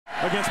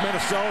against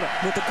Minnesota.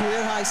 With the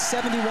career-high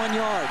 71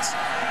 yards.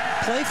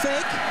 Play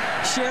fake.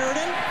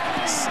 Sheridan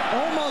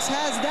almost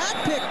has that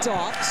picked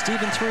off.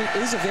 Stephen Threet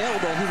is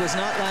available. He was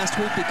not last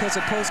week because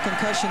of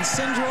post-concussion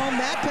syndrome.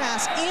 That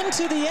pass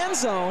into the end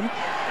zone.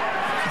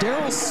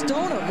 Darryl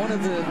Stoneham, one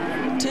of the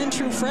 10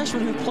 true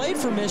freshmen who played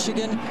for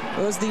Michigan,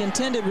 was the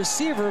intended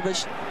receiver,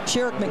 but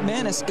Sherrick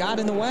McManus got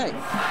in the way.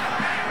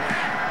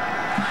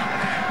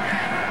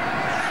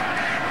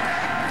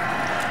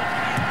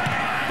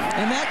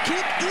 And that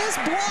kick is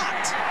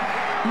blocked.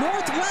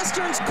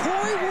 Northwestern's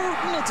Corey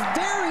Wooten, its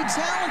very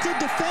talented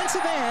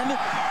defensive end,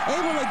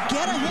 able to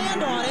get a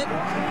hand on it,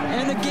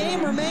 and the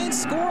game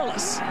remains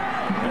scoreless.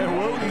 And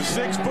Wooten's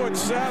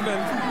 6'7",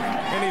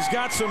 and he's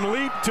got some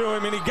leap to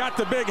him, and he got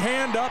the big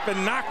hand up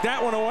and knocked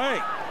that one away.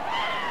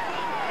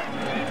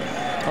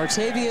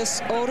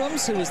 Artavius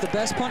Odoms, who is the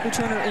best punt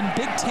returner in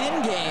Big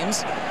Ten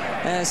games,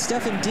 as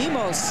Stephen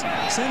Demos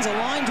sends a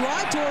line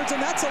drive towards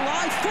him. That's a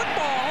live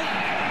football.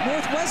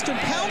 Northwestern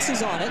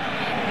pounces on it,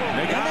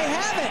 and they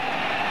have it.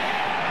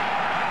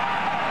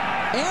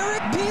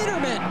 Eric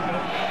Peterman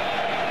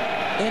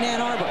in Ann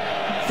Arbor.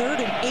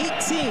 3rd and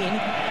 18.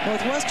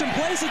 Northwestern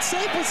plays it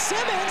safe with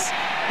Simmons,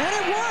 and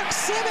it works.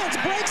 Simmons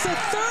breaks a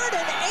 3rd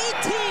and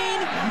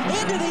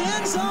 18 into the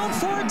end zone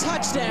for a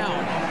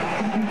touchdown.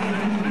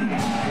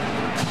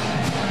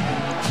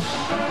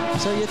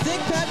 So you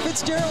think Pat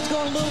Fitzgerald's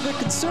going a little bit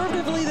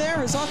conservatively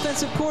there. His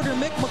offensive coordinator,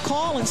 Mick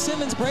McCall, and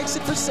Simmons breaks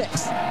it for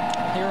 6.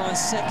 Here on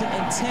 2nd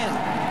and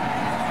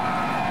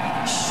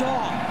 10.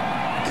 Shaw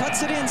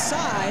cuts it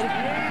inside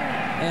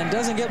and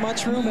doesn't get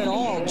much room at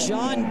all.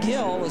 John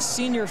Gill, a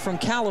senior from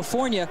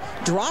California,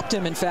 dropped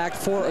him, in fact,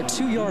 for a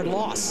 2-yard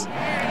loss.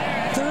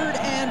 3rd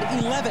and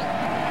 11.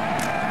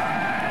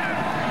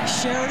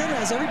 Sheridan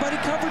has everybody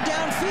covered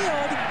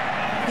downfield.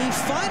 He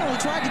finally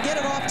tried to get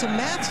it off to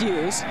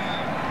Matthews,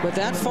 but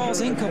that falls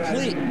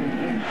incomplete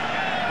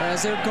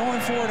as they're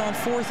going for it on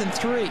 4th and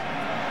 3.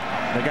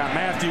 They got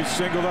Matthews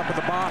singled up at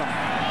the bottom.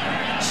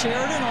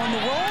 Sheridan on the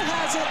roll,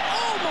 has it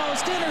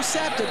almost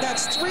intercepted.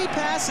 That's 3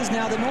 passes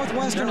now that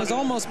Northwestern has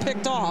almost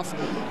picked off.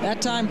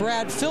 That time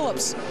Brad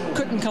Phillips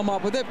couldn't come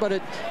up with it, but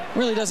it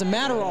really doesn't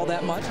matter all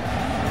that much.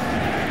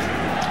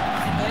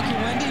 Thank you,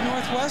 Wendy.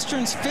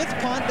 Northwestern's 5th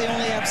punt. They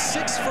only have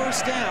 6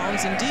 first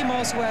downs, and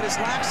Demos, who had his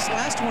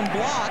last one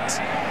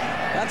blocked,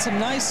 got some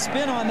nice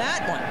spin on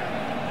that one.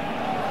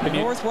 The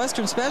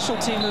Northwestern special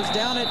teamers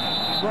down it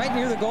right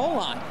near the goal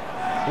line.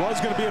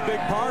 Was going to be a big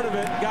part of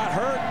it, got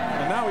hurt,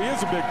 and now he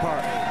is a big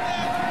part.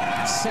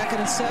 2nd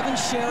and 7,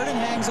 Sheridan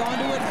hangs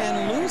onto it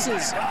and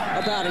loses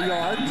about a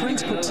yard.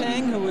 Prince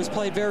Patang, who has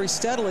played very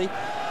steadily,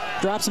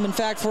 drops him, in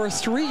fact, for a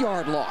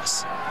 3-yard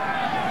loss.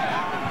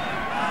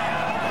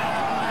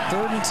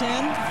 3rd and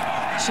 10,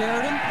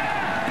 Sheridan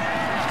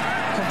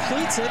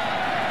completes it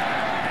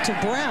to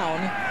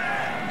Brown,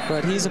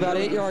 but he's about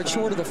 8 yards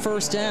short of the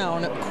first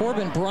down.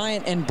 Corbin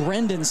Bryant and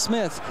Brendan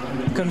Smith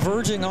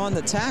converging on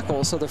the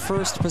tackle, so the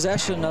first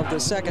possession of the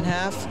second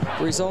half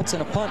results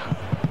in a punt.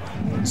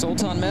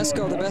 Zoltan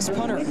Mesko, the best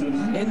punter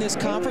in this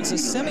conference,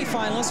 is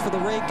semifinalist for the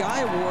Ray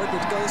Guy Award,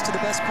 which goes to the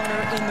best punter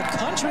in the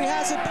country,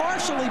 has it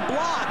partially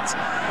blocked.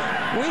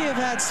 We have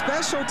had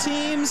special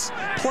teams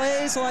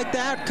plays like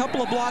that, a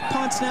couple of block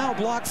punts now, a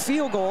blocked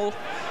field goal,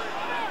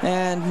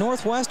 and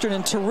Northwestern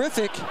in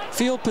terrific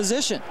field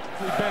position.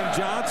 Ben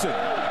Johnson,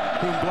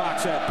 who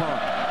blocks that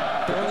punt.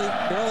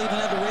 Barely even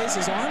had to raise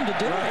his arm to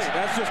do it.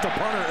 That's just a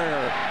punter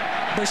error.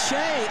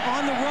 Boucher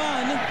on the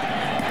run,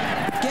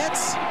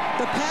 gets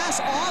the pass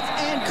off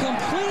and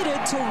completed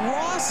to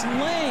Ross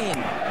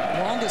Lane.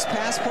 Longest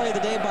pass play of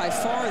the day by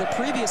far. The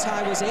previous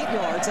high was 8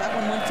 yards. That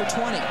one went for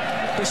 20.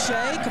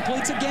 Boucher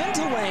completes again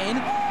to Lane,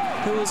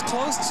 who was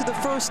close to the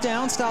first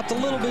down, stopped a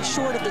little bit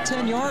short of the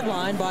 10-yard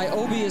line by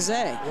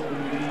Obieze.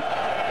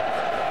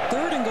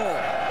 3rd and goal.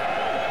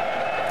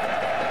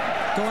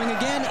 Going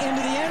again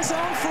into the end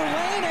zone for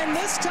Lane, and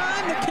this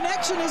time the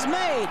connection is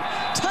made.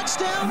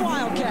 Touchdown,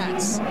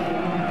 Wildcats.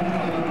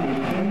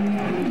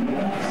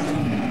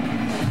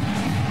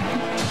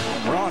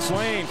 Ross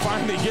Lane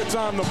finally gets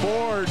on the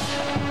board,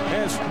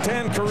 has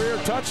 10 career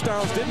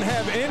touchdowns, didn't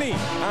have any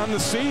on the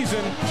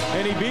season,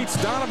 and he beats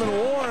Donovan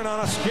Warren on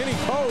a skinny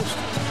post,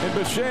 and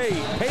Boucher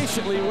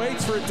patiently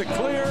waits for it to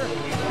clear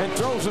and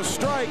throws a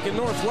strike, and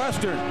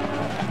Northwestern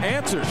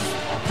answers.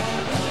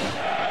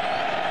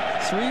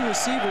 3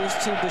 receivers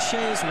to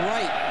Boucher's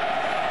right.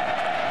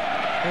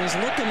 He's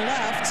looking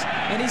left,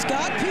 and he's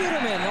got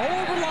Peterman,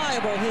 old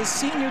reliable, his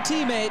senior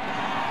teammate,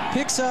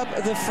 picks up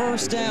the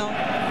first down.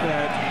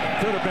 That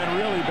could have been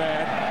really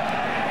bad.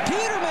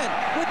 Peterman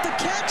with the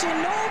catch, and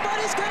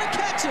nobody's going to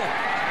catch it.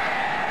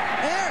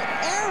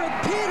 Eric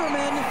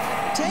Peterman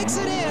takes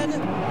it in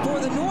for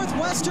the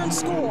Northwestern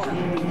score.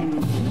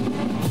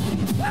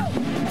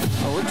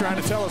 Oh, we're trying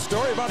to tell a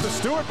story about the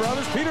Stewart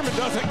brothers. Peterman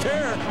doesn't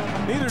care.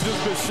 Neither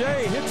does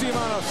Boucher. Hits him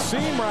on a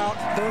seam route.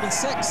 3rd and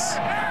 6.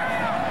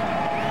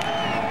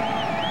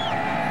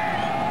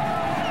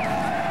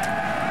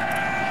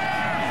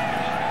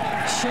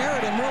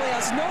 Sheridan really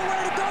has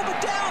nowhere to go but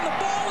down. The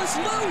ball is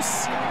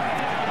loose.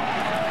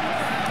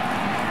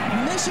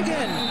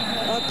 Michigan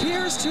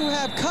appears to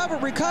have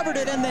recovered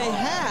it, and they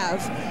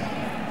have.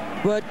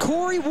 But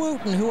Corey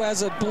Wooten, who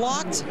has a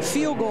blocked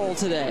field goal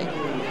today,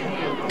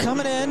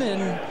 coming in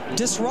and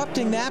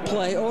disrupting that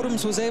play.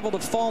 Odoms was able to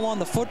fall on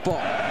the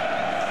football.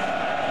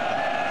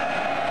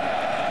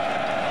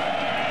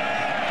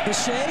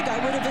 Bechet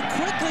got rid of it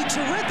quickly.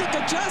 Terrific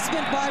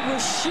adjustment by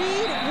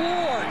Rasheed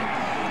Ward.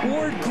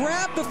 Ward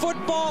grabbed the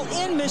football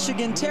in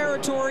Michigan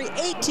territory.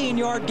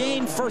 18-yard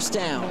gain, first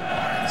down.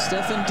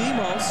 Stephen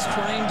Demos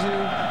trying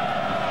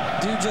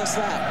to do just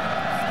that.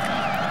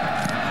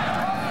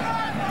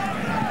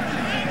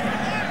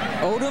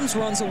 Odoms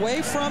runs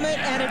away from it,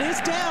 and it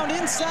is down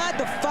inside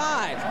the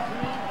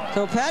 5.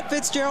 So Pat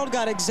Fitzgerald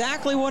got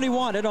exactly what he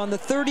wanted on the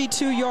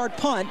 32-yard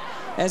punt,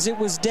 as it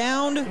was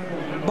downed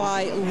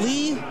by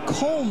Lee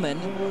Coleman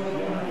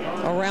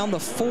around the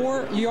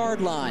 4-yard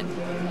line.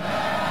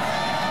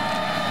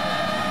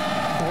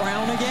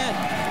 Brown again.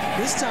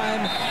 This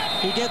time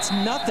he gets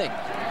nothing.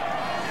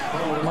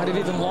 Might have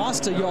even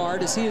lost a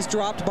yard, as he is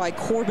dropped by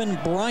Corbin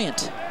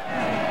Bryant.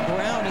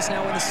 Brown is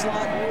now in the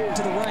slot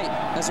to the right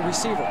as a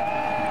receiver.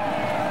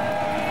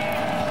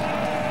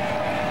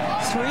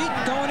 3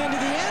 going into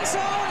the end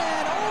zone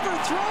and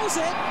overthrows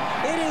it.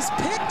 It is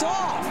picked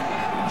off.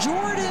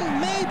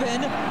 Jordan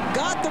Maben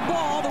got the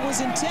ball that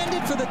was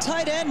intended for the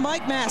tight end,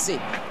 Mike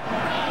Massey.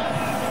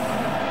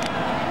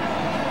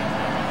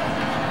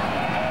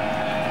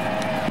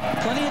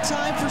 Plenty of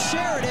time for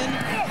Sheridan,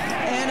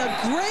 and a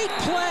great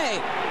play.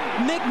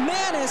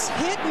 McManus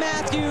hit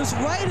Matthews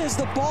right as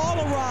the ball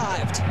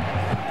arrived.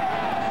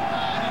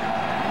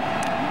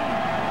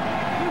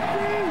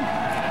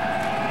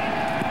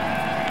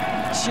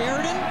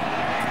 Sheridan,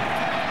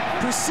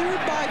 pursued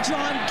by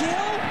John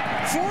Gill,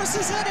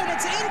 forces it, and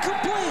it's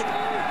incomplete.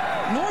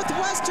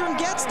 Northwestern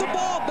gets the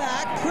ball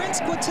back. Prince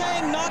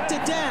Quatang knocked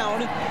it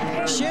down.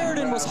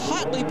 Sheridan was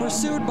hotly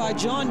pursued by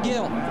John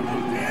Gill.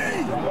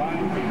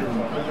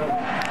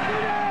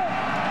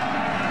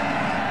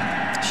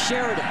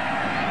 Sheridan,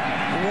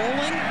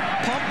 rolling,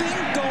 pumping,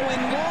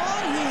 going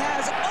long. He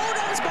has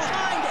Odoms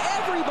behind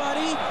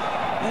everybody,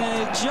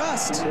 and it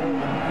just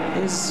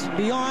is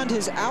beyond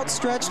his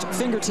outstretched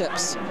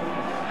fingertips.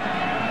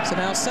 So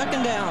now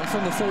second down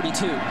from the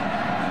 42.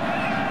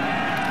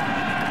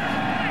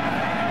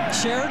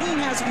 Sheridan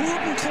has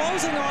Wooten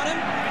closing on him,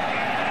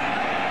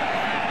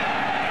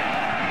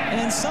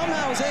 and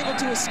somehow was able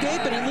to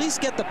escape and at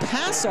least get the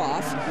pass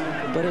off,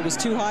 but it was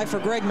too high for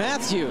Greg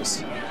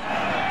Matthews.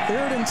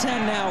 3rd and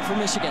 10 now for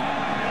Michigan.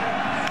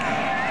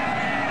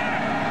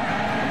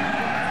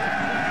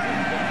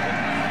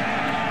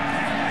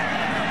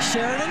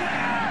 Sheridan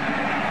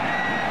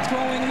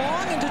throwing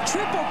long into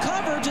triple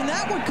coverage, and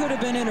that one could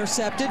have been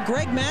intercepted.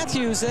 Greg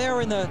Matthews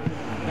there in the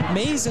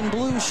maize and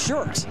blue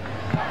shirt.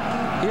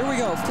 Here we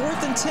go,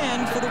 4th and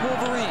 10 for the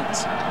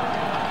Wolverines.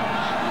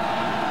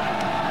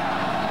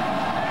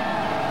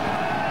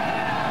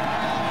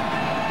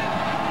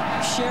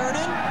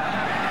 Sheridan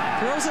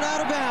throws it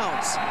out of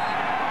bounds.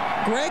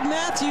 Greg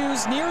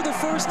Matthews near the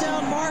first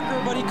down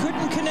marker, but he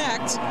couldn't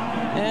connect,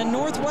 and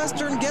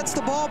Northwestern gets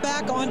the ball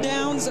back on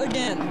downs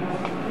again.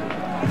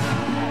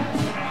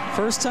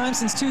 First time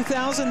since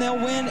 2000 they'll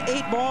win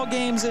 8 ball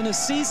games in a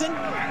season,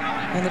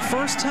 and the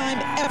first time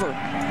ever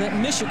that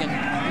Michigan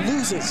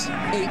loses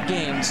 8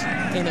 games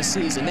in a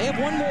season. They have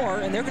one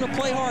more, and they're going to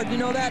play hard. You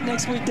know that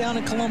next week down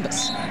in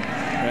Columbus.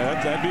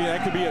 Yeah,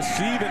 that could be a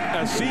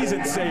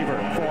season saver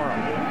for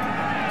them.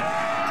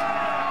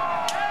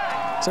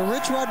 So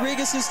Rich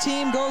Rodriguez's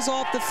team goes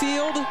off the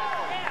field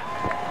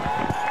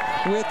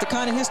with the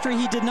kind of history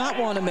he did not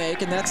want to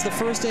make, and that's the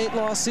first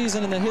 8-loss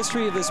season in the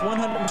history of this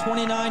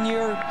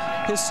 129-year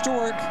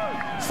historic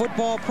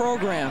football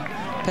program.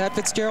 Pat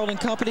Fitzgerald and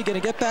company going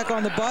to get back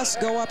on the bus,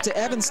 go up to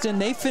Evanston.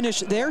 They finish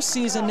their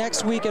season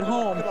next week at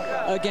home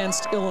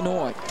against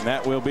Illinois. And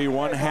that will be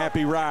one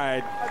happy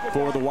ride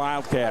for the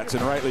Wildcats,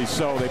 and rightly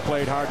so. They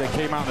played hard. They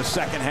came out in the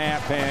second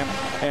half, Pam,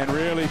 and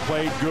really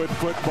played good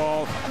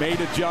football, made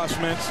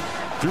adjustments,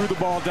 threw the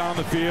ball down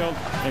the field,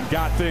 and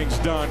got things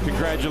done.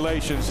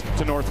 Congratulations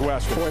to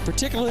Northwestern. Boy,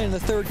 particularly in the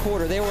third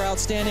quarter, they were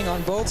outstanding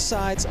on both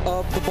sides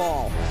of the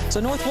ball. So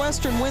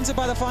Northwestern wins it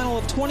by the final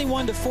of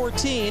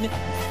 21-14.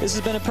 This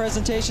has been a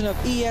presentation of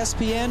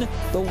ESPN,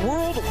 the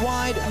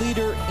worldwide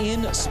leader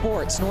in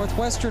sports.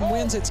 Northwestern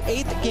wins its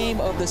 8th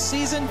game of the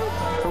season.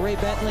 For Ray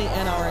Bentley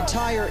and our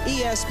entire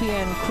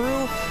ESPN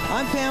crew,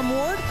 I'm Pam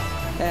Ward.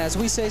 As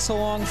we say so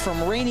long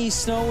from rainy,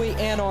 snowy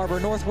Ann Arbor,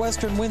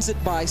 Northwestern wins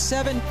it by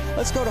 7.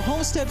 Let's go to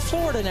Homestead,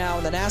 Florida now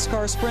in the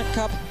NASCAR Sprint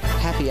Cup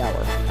Happy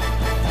Hour.